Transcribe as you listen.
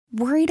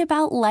Worried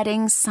about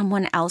letting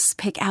someone else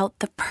pick out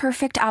the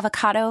perfect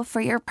avocado for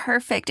your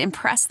perfect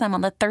impress them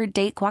on the third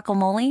date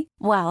guacamole?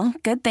 Well,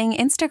 good thing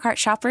Instacart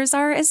shoppers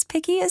are as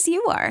picky as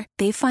you are.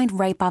 They find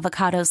ripe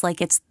avocados like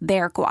it's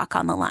their guac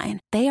on the line.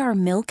 They are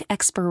milk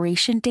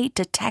expiration date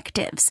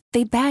detectives.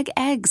 They bag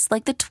eggs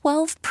like the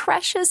 12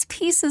 precious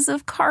pieces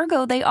of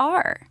cargo they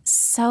are.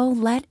 So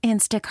let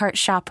Instacart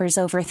shoppers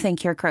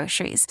overthink your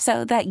groceries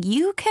so that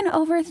you can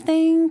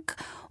overthink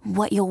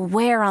what you'll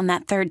wear on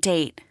that third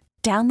date.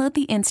 Download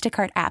the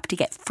Instacart app to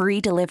get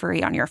free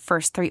delivery on your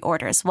first 3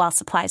 orders while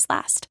supplies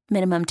last.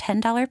 Minimum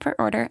 $10 per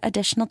order.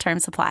 Additional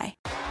terms apply.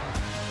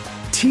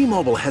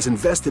 T-Mobile has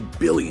invested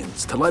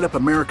billions to light up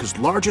America's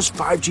largest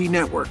 5G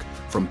network,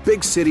 from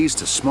big cities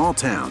to small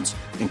towns,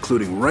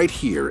 including right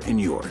here in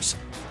yours.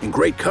 And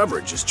great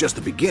coverage is just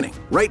the beginning.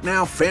 Right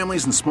now,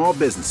 families and small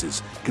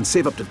businesses can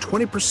save up to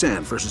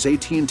 20% versus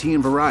AT&T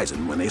and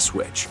Verizon when they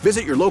switch.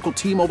 Visit your local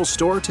T-Mobile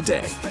store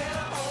today.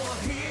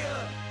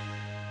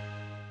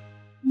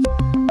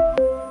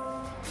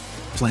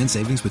 Plan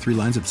savings with 3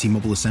 lines of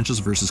T-Mobile Essentials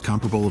versus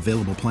comparable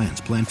available plans.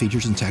 Plan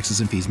features and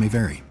taxes and fees may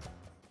vary.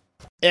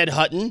 Ed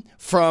Hutton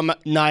from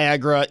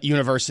Niagara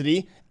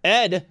University.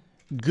 Ed,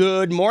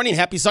 good morning.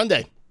 Happy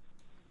Sunday.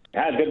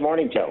 Good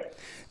morning, Joe.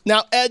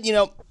 Now, Ed,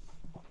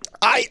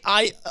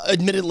 I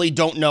admittedly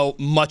don't know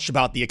much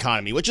about the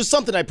economy, which is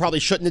something I probably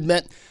shouldn't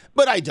admit,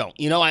 but I don't.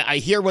 I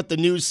hear what the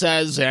news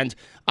says, and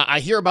I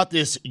hear about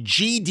this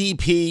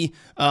GDP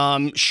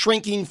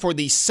shrinking for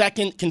the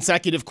second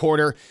consecutive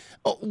quarter.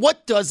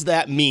 What does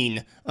that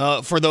mean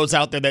for those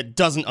out there that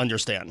doesn't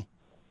understand?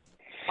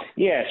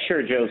 Yeah,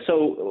 sure, Joe.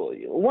 So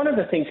one of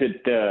the things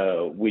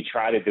that we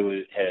try to do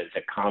as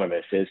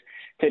economists is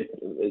to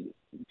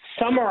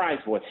summarize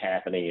what's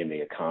happening in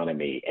the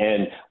economy.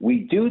 And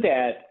we do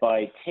that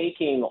by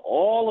taking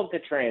all of the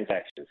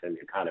transactions in the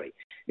economy.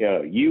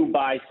 You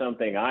buy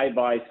something, I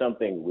buy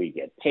something, we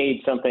get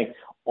paid something,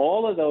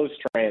 all of those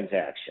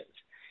transactions.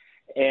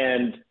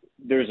 And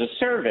there's a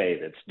survey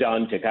that's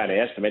done to kind of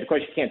estimate. Of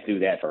course, you can't do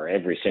that for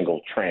every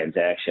single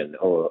transaction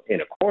or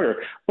in a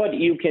quarter, but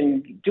you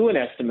can do an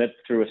estimate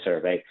through a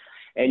survey,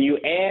 and you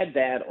add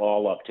that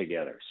all up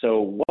together.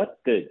 So what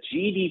the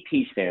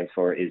GDP stands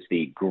for is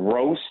the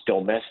gross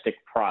domestic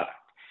product.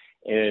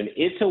 And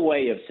it's a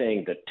way of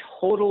saying the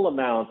total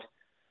amount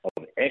of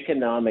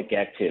economic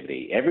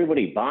activity,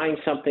 everybody buying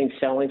something,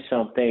 selling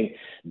something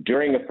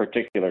during a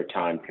particular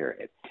time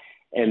period.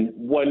 And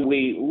when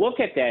we look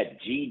at that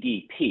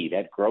GDP,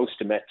 that gross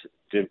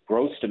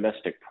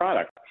domestic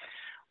product,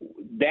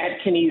 that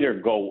can either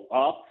go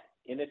up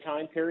in a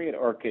time period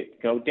or could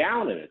go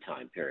down in a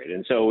time period.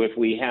 And so if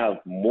we have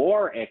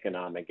more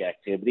economic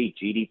activity,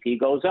 GDP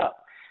goes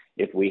up.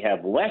 If we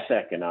have less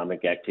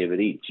economic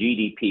activity,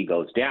 GDP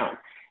goes down.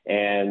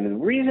 And the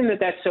reason that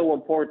that's so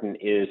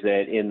important is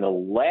that in the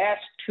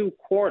last two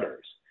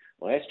quarters,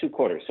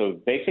 so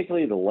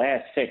basically the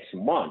last 6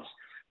 months,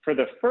 for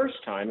the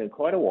first time in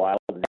quite a while,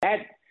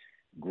 that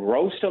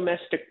gross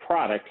domestic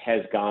product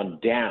has gone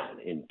down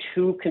in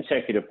 2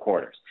 consecutive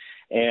quarters.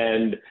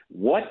 And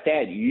what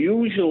that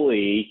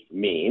usually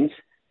means,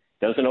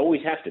 doesn't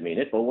always have to mean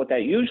it, but what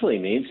that usually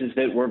means is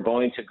that we're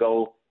going to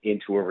go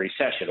into a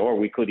recession, or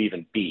we could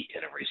even be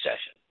in a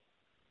recession.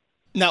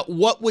 Now,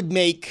 what would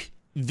make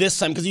this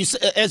time, because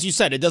as you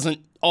said, it doesn't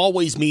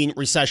always mean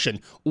recession.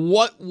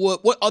 What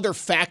other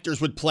factors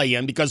would play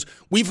in? Because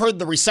we've heard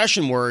the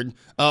recession word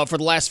for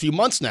the last few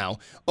months now.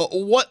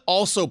 What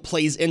also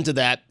plays into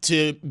that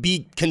to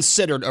be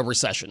considered a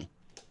recession?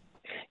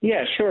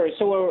 Yeah, sure.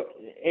 So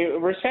a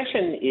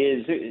recession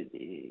is,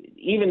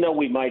 even though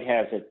we might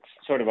have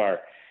sort of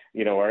our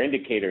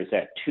indicators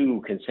at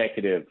 2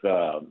 consecutive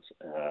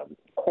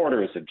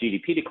quarters of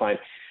GDP decline,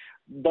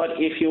 but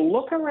if you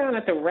look around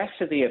at the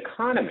rest of the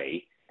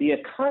economy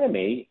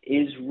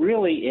is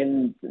really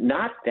in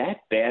not that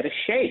bad a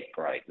shape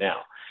right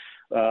now.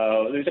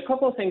 There's a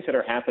couple of things that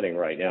are happening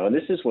right now, and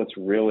this is what's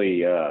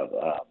really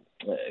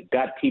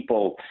got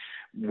people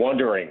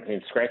wondering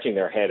and scratching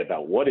their head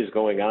about what is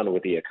going on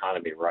with the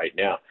economy right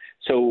now.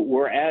 So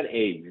we're at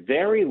a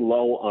very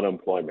low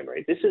unemployment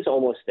rate. This is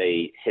almost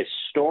a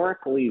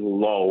historically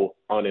low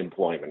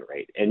unemployment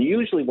rate. And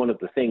usually one of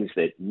the things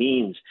that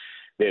means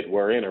that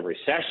we're in a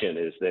recession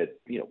is that,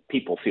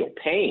 people feel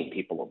pain.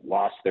 People have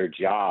lost their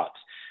jobs.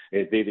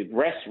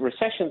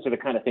 Recessions are the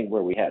kind of thing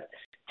where we have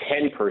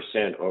 10%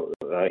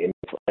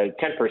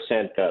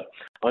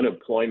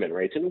 unemployment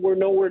rates, and we're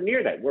nowhere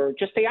near that. We're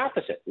just the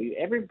opposite.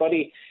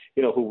 Everybody,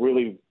 who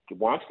really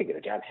wants to get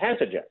a job has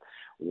a job.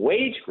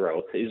 Wage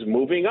growth is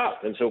moving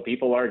up, and so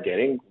people are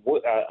getting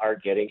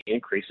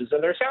increases in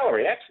their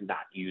salary. That's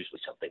not usually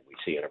something we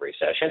see in a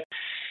recession.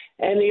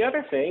 And the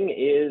other thing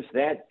is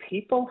that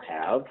people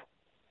have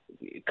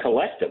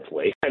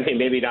collectively,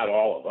 maybe not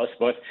all of us,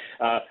 but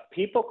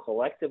people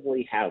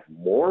collectively have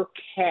more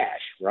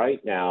cash right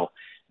now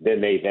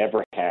than they've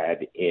ever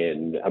had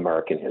in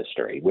American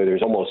history, where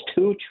there's almost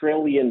 $2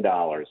 trillion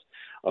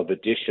of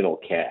additional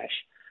cash.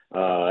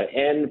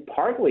 And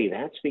partly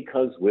that's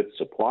because with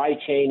supply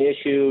chain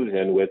issues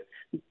and with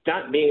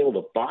not being able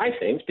to buy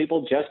things,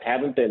 people just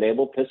haven't been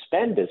able to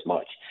spend as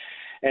much.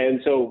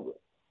 And so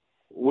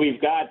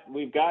we've got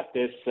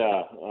this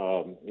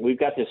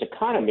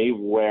economy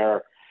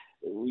where,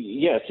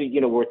 yes,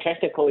 we're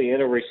technically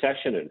in a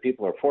recession and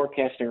people are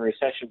forecasting a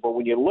recession. But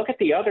when you look at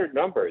the other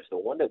numbers, the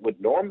one that would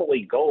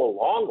normally go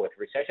along with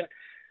recession,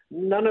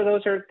 none of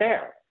those are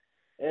there.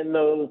 And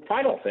the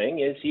final thing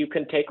is you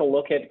can take a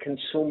look at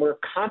consumer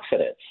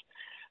confidence.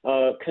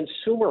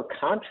 Consumer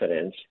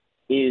confidence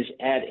is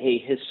at a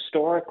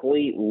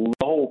historically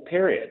low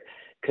period.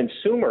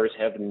 Consumers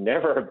have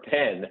never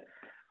been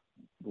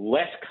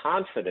less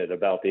confident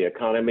about the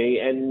economy,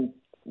 and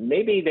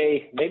maybe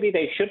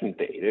they shouldn't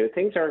be.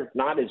 Things are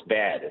not as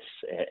bad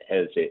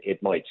as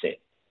it might seem.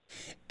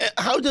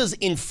 How does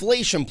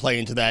inflation play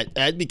into that,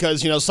 Ed?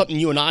 Because, something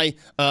you and I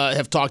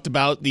have talked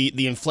about,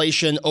 the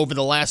inflation over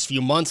the last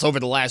few months, over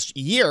the last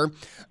year.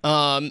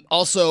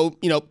 Also,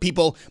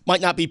 people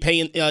might not be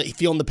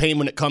feeling the pain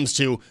when it comes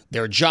to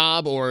their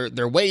job or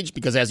their wage,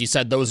 because, as you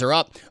said, those are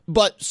up.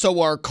 But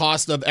so are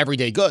cost of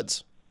everyday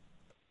goods.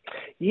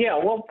 Yeah,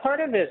 well,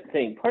 part of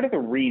the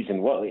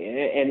reason,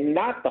 and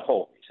not the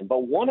whole reason,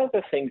 but one of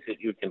the things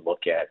that you can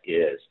look at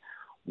is,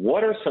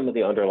 what are some of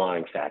the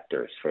underlying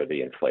factors for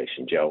the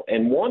inflation, Joe?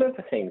 And one of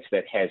the things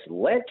that has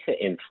led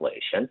to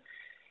inflation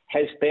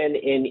has been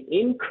an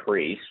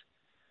increase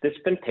that's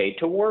been paid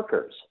to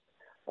workers.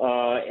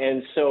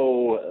 And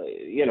so,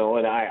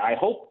 and I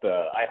hope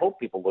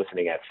people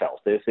listening have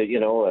felt this,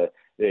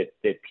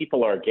 that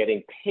people are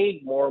getting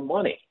paid more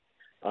money.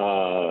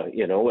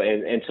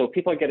 And so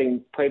people are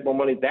getting paid more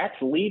money.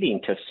 That's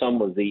leading to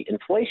some of the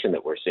inflation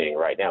that we're seeing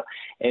right now.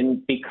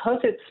 And because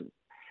it's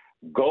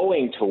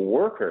going to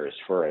workers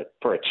for a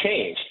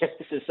change.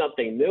 This is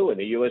something new in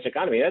the U.S.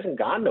 economy. It hasn't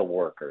gone to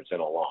workers in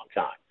a long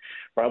time.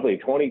 Probably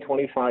 20,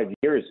 25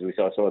 years we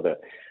saw some of the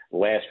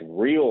last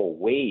real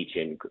wage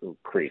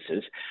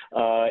increases.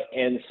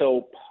 And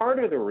so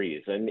part of the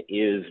reason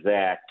is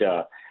that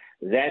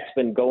that's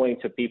been going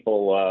to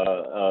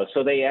people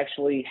so they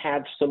actually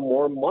have some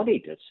more money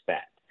to spend.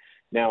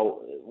 Now,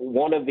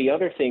 one of the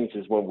other things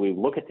is when we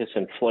look at this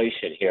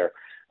inflation here,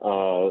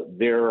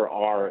 there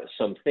are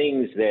some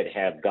things that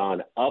have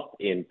gone up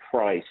in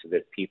price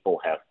that people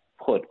have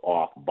put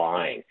off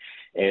buying.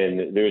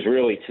 And there's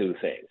really two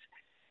things.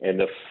 And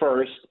the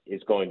first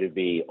is going to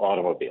be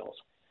automobiles.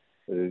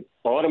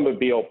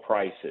 Automobile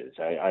prices.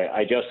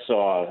 I just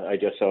saw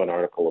an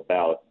article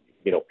about,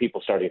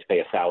 people starting to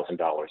pay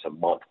 $1,000 a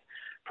month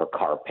for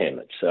car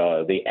payments.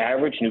 The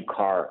average new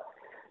car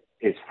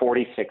is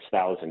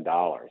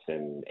 $46,000,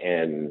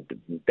 and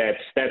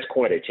that's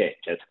quite a change.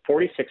 That's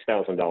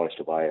 $46,000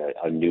 to buy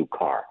a new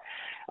car,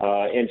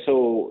 and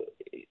so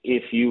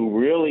if you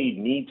really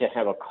need to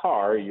have a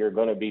car, you're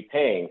going to be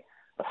paying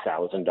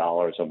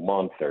 $1,000 a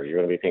month, or you're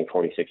going to be paying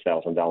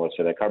 $46,000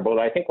 for that car. But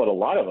I think what a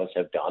lot of us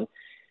have done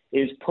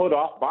is put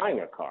off buying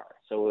a car.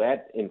 So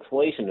that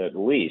inflation, at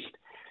least,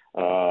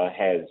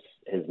 has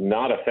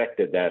not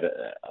affected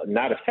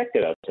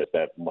us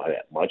that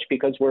much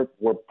because we're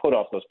put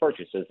off those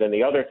purchases. And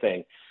the other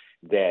thing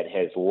that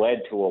has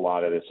led to a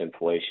lot of this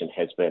inflation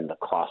has been the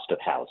cost of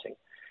housing.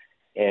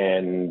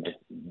 And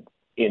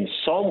in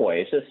some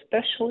ways,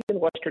 especially in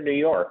Western New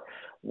York,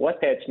 what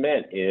that's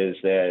meant is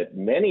that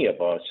many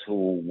of us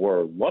who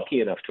were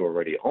lucky enough to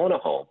already own a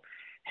home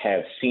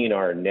have seen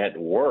our net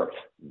worth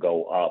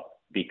go up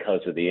because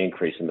of the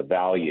increase in the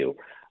value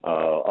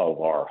of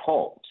our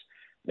homes.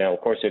 Now,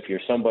 of course, if you're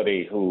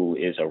somebody who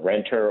is a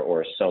renter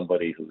or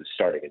somebody who's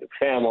starting a new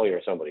family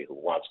or somebody who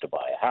wants to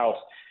buy a house,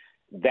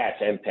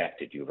 that's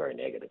impacted you very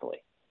negatively.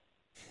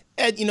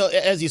 And,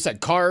 as you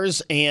said,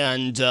 cars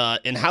and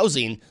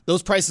housing,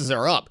 those prices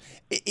are up.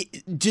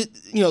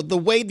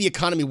 The way the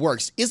economy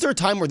works, is there a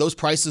time where those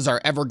prices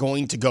are ever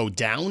going to go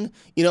down?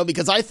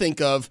 Because I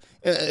think of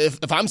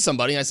if I'm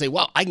somebody and I say,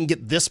 well, I can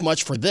get this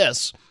much for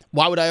this,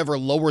 why would I ever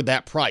lower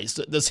that price?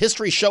 Does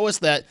history show us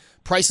that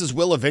prices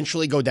will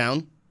eventually go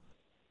down?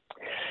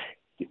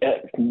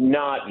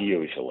 Not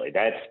usually.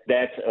 That's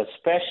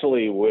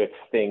especially with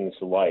things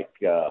like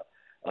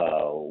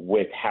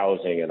with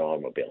housing and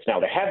automobiles. Now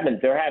there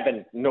have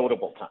been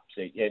notable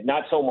times,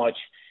 not so much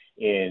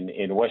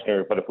in Western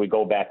Europe, but if we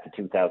go back to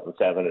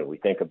 2007 and we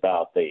think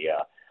about the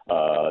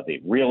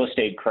real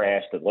estate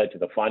crash that led to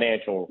the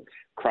financial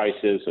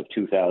crisis of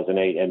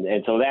 2008,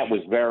 and so that was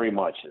very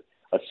much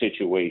a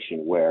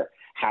situation where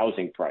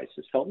housing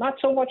prices fell, not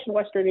so much in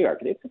Western New York.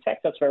 It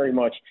affected us very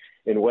much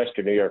in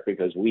Western New York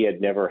because we had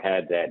never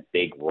had that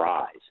big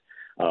rise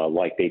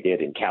like they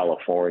did in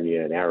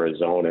California and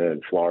Arizona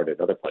and Florida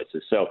and other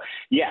places. So,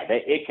 yeah,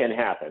 it can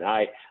happen.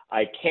 I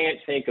can't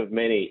think of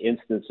many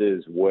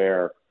instances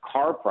where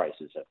car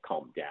prices have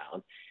come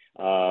down.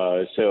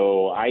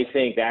 So I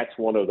think that's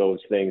one of those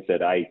things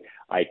that I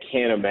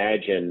can't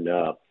imagine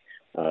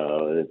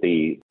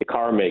the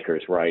car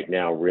makers right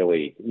now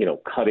really,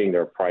 cutting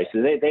their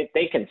prices.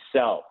 They can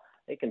sell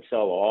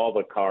all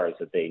the cars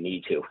that they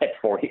need to at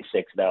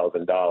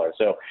 $46,000.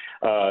 So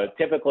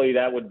typically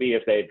that would be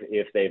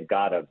if they've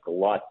got a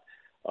glut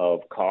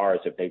of cars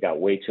if they got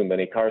way too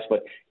many cars.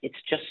 But it's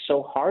just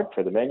so hard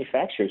for the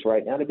manufacturers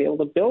right now to be able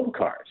to build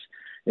cars.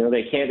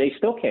 They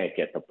still can't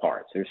get the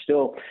parts. There's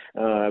still,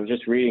 I was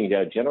just reading,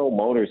 General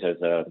Motors has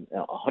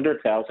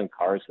 100,000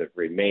 cars that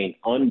remain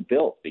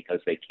unbuilt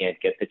because they can't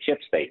get the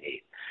chips they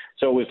need.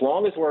 So as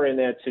long as we're in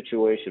that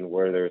situation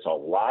where there's a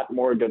lot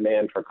more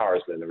demand for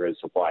cars than there is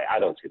supply, I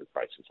don't see the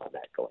prices on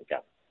that going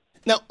down.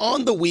 Now,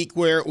 on the week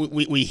where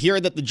we hear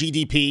that the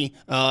GDP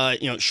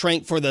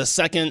shrank for the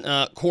second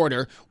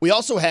quarter, we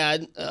also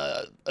had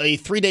a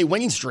 3-day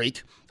winning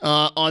streak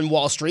on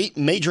Wall Street.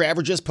 Major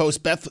averages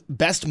post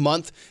best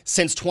month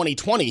since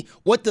 2020.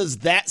 What does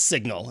that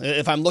signal?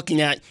 If I'm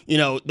looking at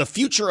the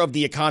future of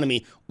the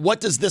economy, what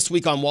does this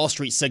week on Wall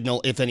Street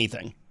signal, if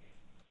anything?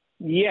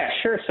 Yeah,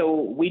 sure.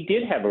 So we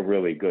did have a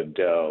really good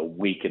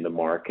week in the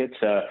markets.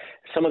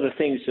 Some of the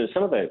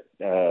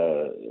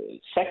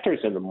sectors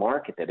in the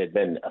market that had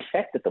been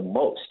affected the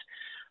most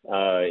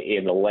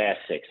in the last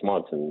 6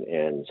 months,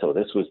 and so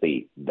this was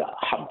the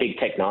big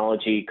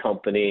technology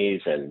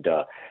companies and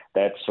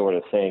that sort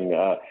of thing.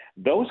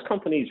 Those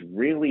companies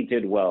really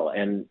did well,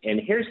 and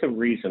here's the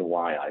reason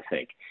why, I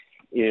think,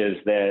 is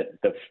that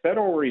the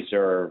Federal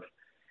Reserve,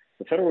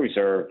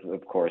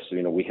 of course,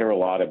 we hear a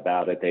lot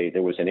about it.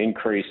 There was an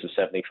increase of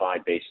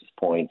 75 basis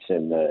points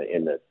in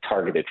the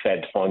targeted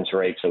Fed funds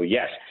rate. So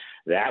yes,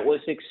 that was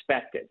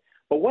expected.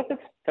 But what the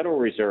Federal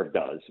Reserve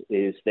does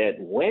is that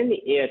when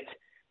it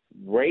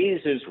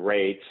raises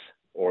rates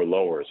or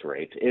lowers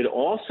rates, it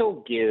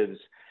also gives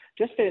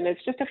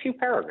it's just a few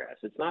paragraphs.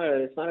 It's not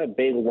a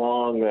big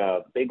long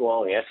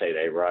essay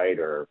they write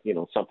or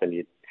something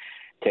you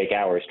take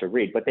hours to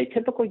read. But they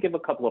typically give a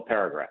couple of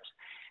paragraphs.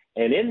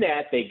 And in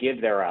that, they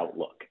give their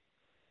outlook.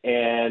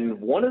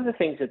 And one of the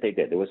things that they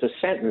did, there was a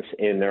sentence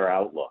in their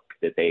outlook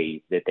that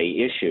they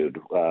issued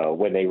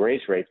when they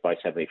raised rates by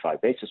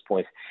 75 basis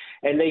points.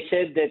 And they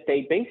said that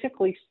they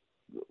basically,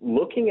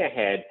 looking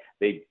ahead,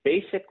 they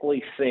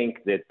basically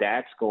think that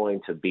that's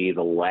going to be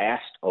the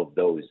last of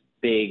those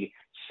big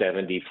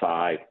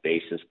 75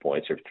 basis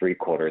points or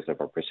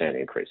 0.75%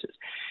 increases.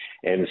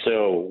 And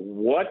so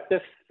what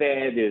the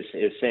Fed is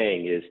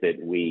saying is that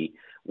we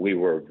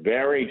were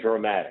very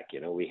dramatic.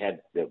 We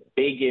had the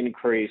big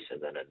increase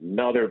and then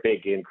another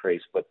big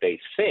increase, but they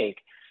think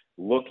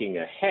looking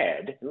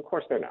ahead, and of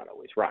course they're not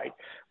always right,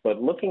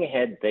 but looking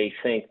ahead, they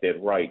think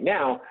that right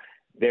now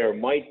there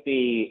might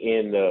be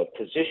in the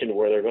position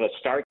where they're going to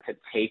start to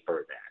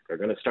taper that. They're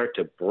going to start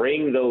to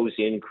bring those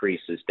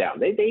increases down.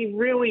 They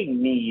really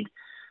need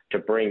to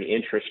bring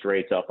interest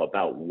rates up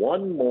about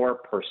 1% more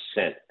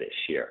this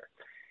year.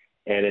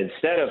 And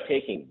instead of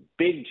taking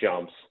big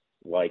jumps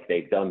like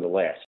they've done the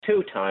last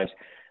 2 times,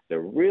 they're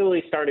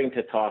really starting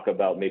to talk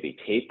about maybe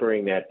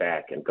tapering that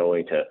back and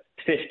going to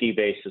 50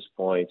 basis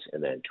points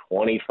and then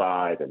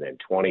 25 and then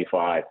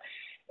 25.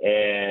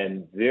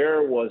 And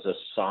there was a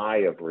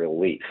sigh of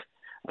relief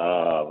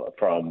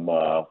from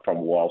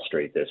Wall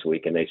Street this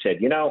week. And they said,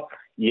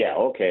 yeah,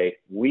 okay,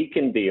 we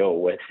can deal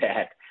with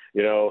that.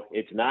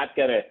 We're not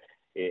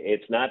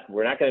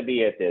going to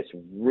be at this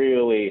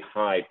really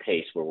high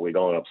pace where we're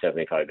going up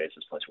 75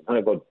 basis points. We're going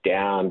to go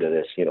down to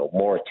this,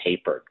 more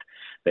tapered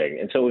thing.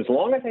 And so as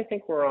long as I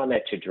think we're on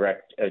that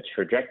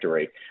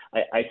trajectory,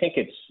 I think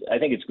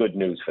it's good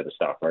news for the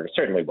stock market. It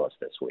certainly was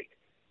this week.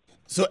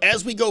 So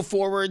as we go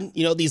forward,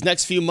 these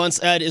next few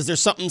months, Ed, is there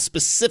something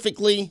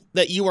specifically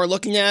that you are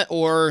looking at,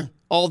 or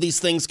all these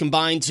things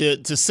combined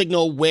to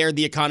signal where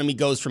the economy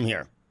goes from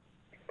here?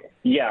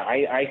 Yeah,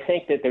 I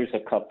think that there's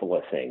a couple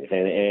of things,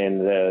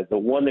 and the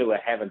one that we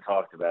haven't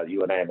talked about,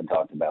 you and I haven't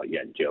talked about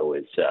yet, Joe,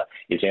 is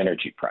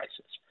energy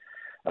prices.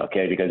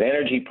 Okay, because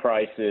energy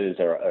prices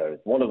are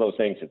one of those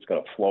things that's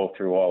going to flow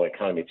through all the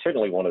economy. It's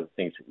certainly one of the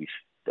things that we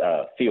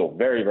feel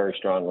very, very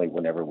strongly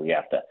whenever we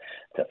have to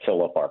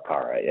fill up our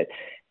car.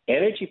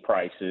 Energy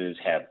prices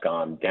have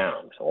gone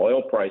down. So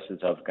oil prices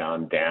have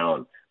gone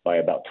down by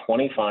about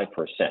 25%.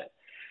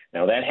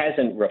 Now, that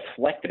hasn't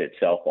reflected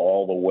itself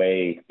all the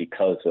way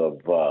because of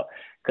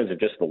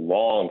just the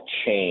long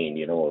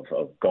chain,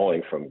 of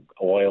going from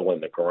oil in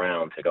the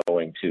ground to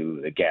going to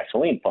the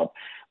gasoline pump.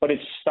 But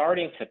it's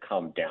starting to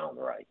come down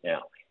right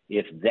now.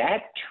 If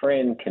that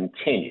trend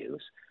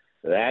continues,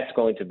 that's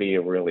going to be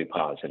a really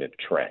positive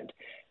trend.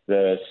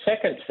 The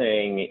second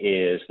thing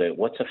is that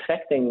what's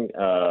affecting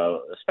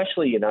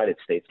especially United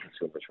States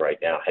consumers right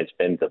now has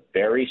been the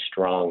very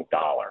strong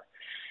dollar.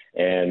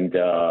 And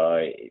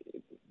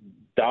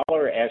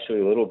dollar actually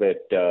a little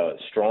bit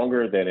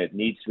stronger than it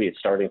needs to be. It's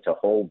starting to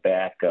hold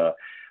back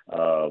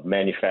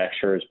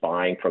manufacturers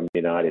buying from the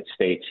United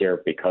States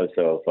here because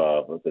of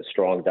the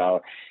strong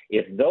dollar.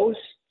 If those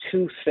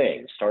two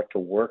things start to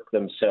work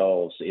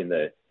themselves in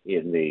the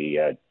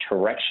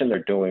direction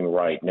they're doing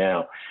right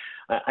now,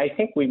 I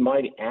think we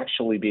might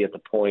actually be at the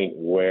point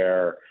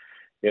where,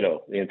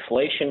 the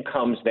inflation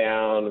comes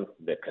down,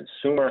 the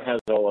consumer has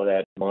all of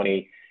that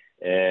money,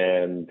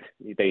 and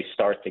they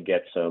start to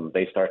get some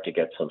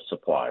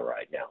supply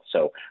right now.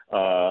 So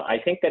I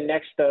think the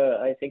next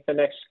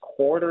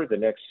quarter, the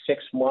next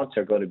 6 months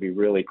are going to be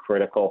really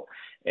critical,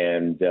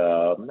 and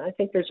I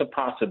think there's a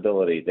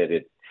possibility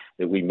that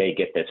we may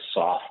get this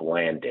soft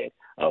landing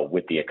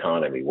with the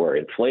economy, where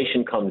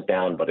inflation comes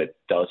down, but it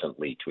doesn't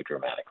lead to a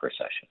dramatic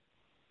recession.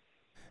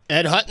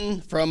 Ed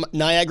Hutton from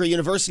Niagara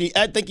University.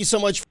 Ed, thank you so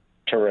much.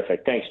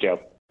 Terrific. Thanks, Joe.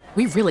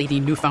 We really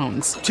need new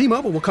phones.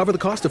 T-Mobile will cover the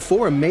cost of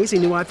 4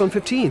 amazing new iPhone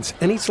 15s,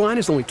 and each line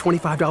is only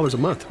 $25 a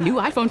month. New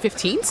iPhone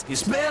 15s?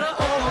 It's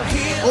better over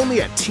here.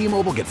 Only at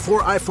T-Mobile, get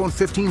 4 iPhone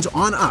 15s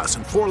on us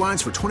and 4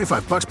 lines for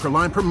 $25 per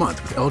line per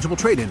month with eligible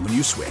trade-in when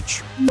you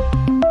switch.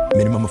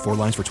 Minimum of 4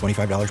 lines for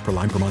 $25 per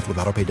line per month with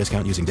autopay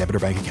discount using debit or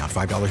bank account.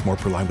 $5 more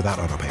per line without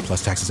autopay,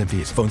 plus taxes and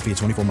fees. Phone fee at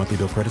 24 monthly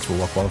bill credits for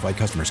well-qualified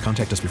customers.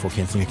 Contact us before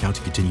canceling account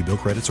to continue bill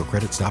credits or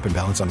credit stop and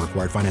balance on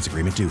required finance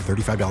agreement due.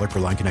 $35 per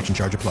line connection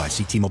charge applies.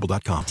 See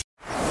T-Mobile.com.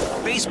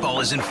 Baseball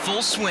is in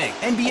full swing.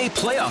 NBA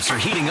playoffs are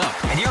heating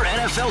up, and your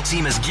NFL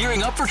team is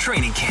gearing up for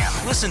training camp.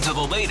 Listen to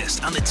the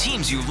latest on the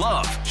teams you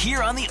love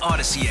here on the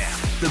Odyssey app.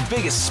 The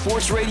biggest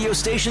sports radio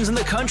stations in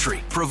the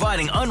country,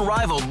 providing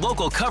unrivaled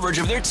local coverage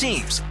of their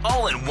teams,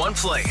 all in one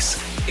place.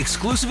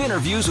 Exclusive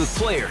interviews with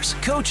players,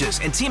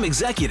 coaches, and team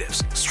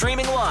executives,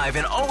 streaming live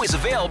and always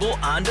available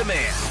on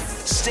demand.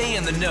 Stay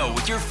in the know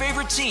with your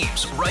favorite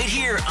teams right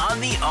here on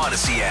the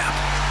Odyssey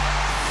app.